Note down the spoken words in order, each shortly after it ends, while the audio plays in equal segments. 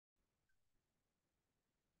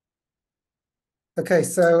Okay,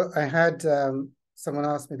 so I had someone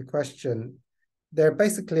ask me the question. They're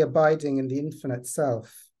basically abiding in the infinite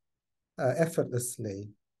self effortlessly,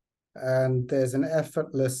 and there's an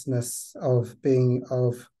effortlessness of being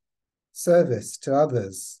of service to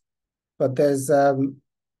others, but there's a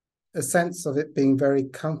sense of it being very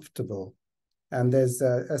comfortable, and there's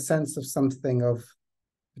a sense of something of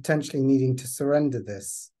potentially needing to surrender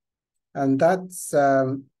this, and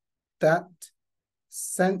that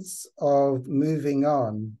sense of moving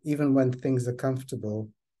on, even when things are comfortable,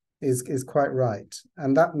 is quite right,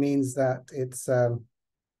 and that means that it's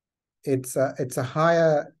a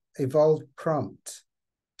higher evolved prompt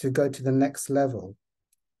to go to the next level.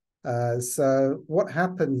 So what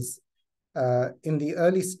happens in the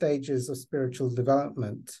early stages of spiritual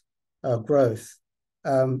development, growth?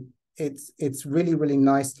 It's really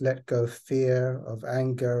nice to let go of fear, of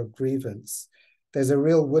anger, of grievance. There's a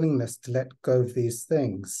real willingness to let go of these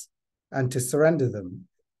things and to surrender them.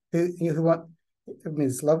 Who want? I mean,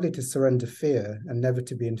 it's lovely to surrender fear and never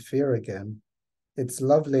to be in fear again. It's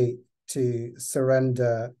lovely to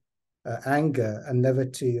surrender anger and never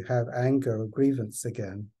to have anger or grievance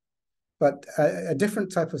again. But a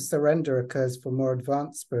different type of surrender occurs for more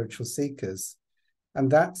advanced spiritual seekers,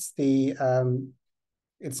 and that's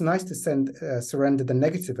it's nice to surrender the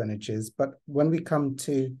negative energies, but when we come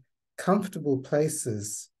to comfortable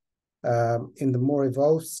places in the more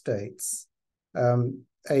evolved states,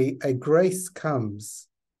 a grace comes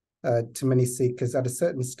to many seekers at a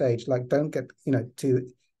certain stage, like don't get, to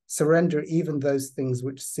surrender even those things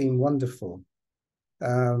which seem wonderful,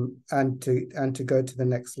 and to go to the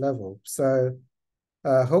next level. So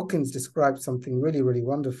Hawkins described something really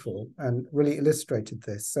wonderful and really illustrated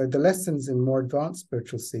this. So the lessons in more advanced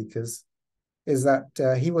spiritual seekers is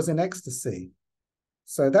that he was in ecstasy.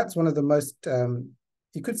 So that's one of the most,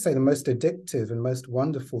 you could say, the most addictive and most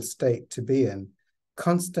wonderful state to be in.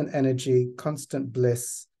 Constant energy, constant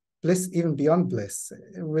bliss, bliss even beyond bliss,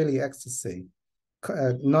 really ecstasy,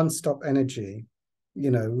 non-stop energy,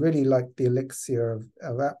 really like the elixir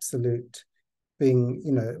of absolute being,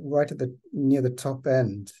 right at the near the top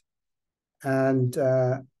end. And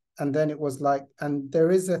then it was like, and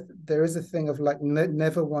there is a thing of like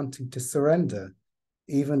never wanting to surrender,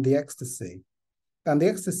 even the ecstasy. And the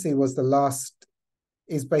ecstasy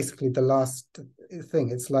is basically the last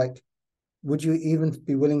thing. It's like, would you even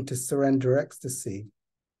be willing to surrender ecstasy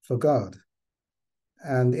for God?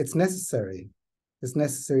 And it's necessary. It's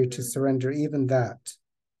necessary to surrender even that.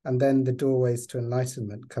 And then the doorways to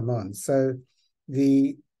enlightenment come on. So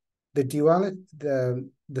the duality,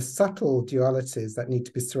 the subtle dualities that need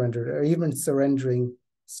to be surrendered, or even surrendering,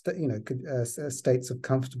 states of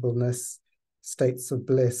comfortableness, states of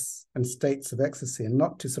bliss, and states of ecstasy, and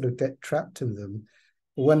not to sort of get trapped in them.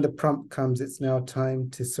 When the prompt comes, it's now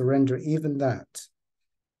time to surrender even that,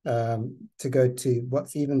 to go to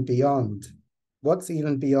what's even beyond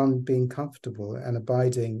being comfortable and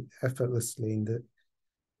abiding effortlessly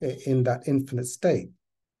in that infinite state.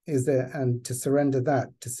 Is there, and to surrender that,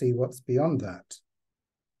 to see what's beyond that.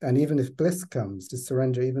 And even if bliss comes, to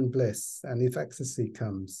surrender even bliss. And if ecstasy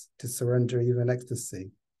comes, to surrender even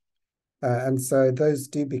ecstasy. And so those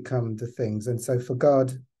do become the things. And so for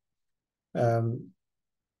God,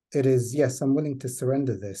 it is, yes, I'm willing to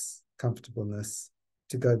surrender this comfortableness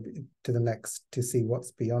to go to the next, to see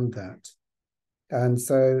what's beyond that. And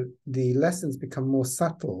so the lessons become more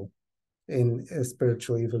subtle in a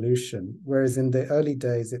spiritual evolution, whereas in the early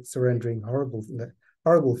days, it's surrendering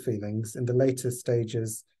horrible feelings. In the later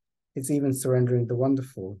stages, it's even surrendering the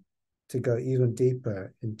wonderful to go even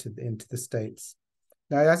deeper into the states.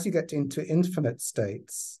 Now, as you get into infinite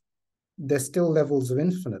states, there's still levels of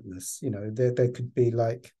infiniteness. There could be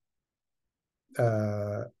like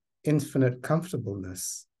infinite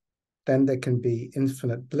comfortableness. Then there can be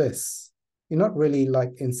infinite bliss. You're not really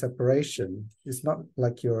like in separation. It's not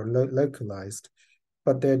like you're localized,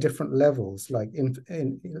 but there are different levels, like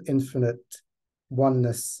infinite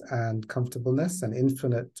oneness and comfortableness, and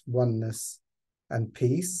infinite oneness and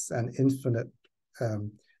peace, and infinite,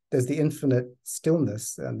 there's the infinite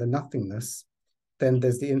stillness and the nothingness. Then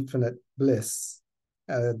there's the infinite bliss.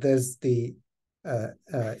 There's the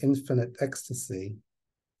infinite ecstasy.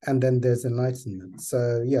 And then there's enlightenment.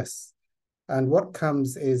 So yes. And what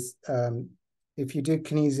comes is, if you do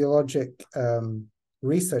kinesiologic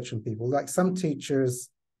research on people, like some teachers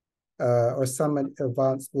or some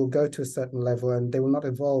advanced will go to a certain level and they will not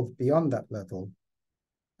evolve beyond that level.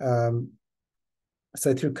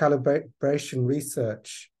 So through calibration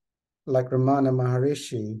research, like Ramana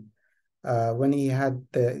Maharishi, when he had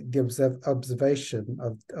the observation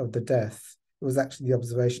of the death, it was actually the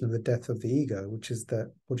observation of the death of the ego, which is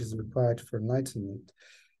required for enlightenment.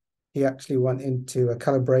 He actually went into a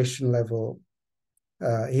calibration level.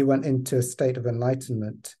 He went into a state of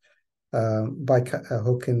enlightenment by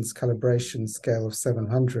Hawkins' calibration scale of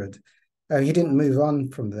 700. He didn't move on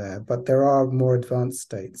from there, but there are more advanced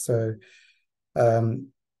states. So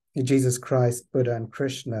Jesus Christ, Buddha, and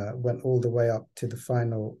Krishna went all the way up to the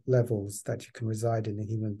final levels that you can reside in a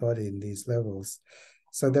human body in these levels.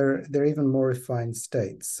 So they're even more refined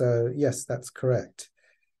states. So yes, that's correct.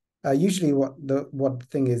 Usually what the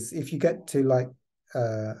thing is, if you get to like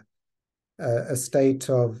a state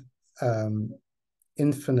of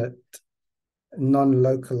infinite,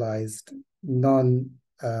 non-localized,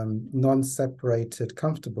 non-separated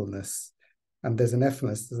comfortableness, and there's an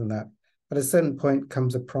F-ness, isn't that? At a certain point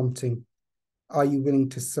comes a prompting, are you willing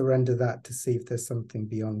to surrender that to see if there's something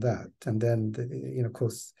beyond that? And then, of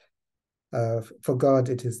course, for God,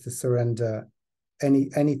 it is to surrender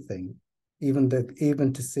anything, even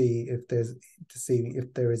to see if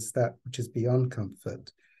there is that which is beyond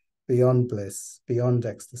comfort, beyond bliss, beyond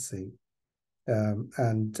ecstasy,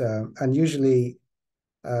 and usually,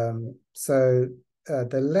 so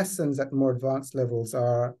the lessons at more advanced levels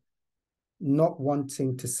are not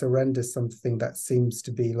wanting to surrender something that seems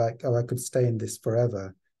to be like, oh, I could stay in this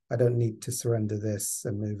forever. I don't need to surrender this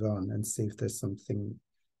and move on and see if there's something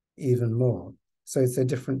even more. So it's a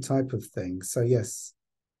different type of thing. So yes,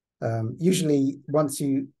 usually once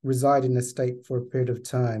you reside in a state for a period of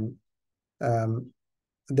time, there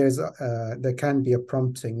can be a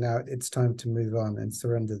prompting. Now it's time to move on and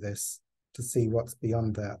surrender this to see what's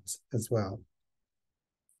beyond that as well.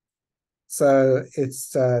 So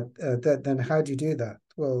it's then how do you do that?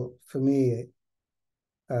 Well, for me,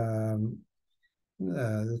 the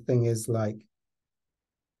thing is like,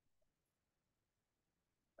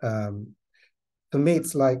 for me,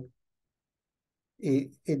 it's like,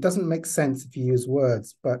 it doesn't make sense if you use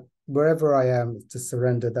words, but wherever I am, to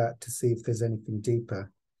surrender that to see if there's anything deeper.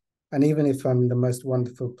 And even if I'm in the most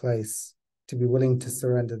wonderful place, to be willing to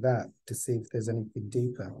surrender that to see if there's anything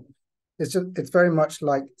deeper. It's very much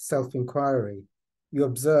like self-inquiry. You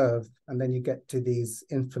observe and then you get to these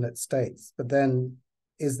infinite states, but then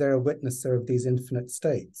is there a witnesser of these infinite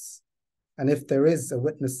states? And if there is a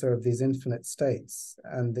witnesser of these infinite states,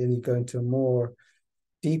 and then you go into a more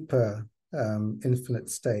deeper infinite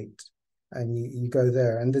state, and you go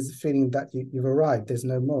there, and there's a feeling that you've arrived, there's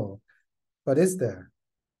no more. But is there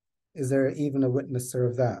even a witnesser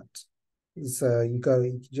of that? So you go,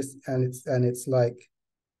 it's like,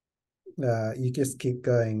 you just keep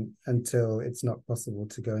going until it's not possible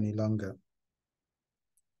to go any longer.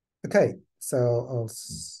 Okay, so I'll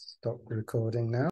stop recording now.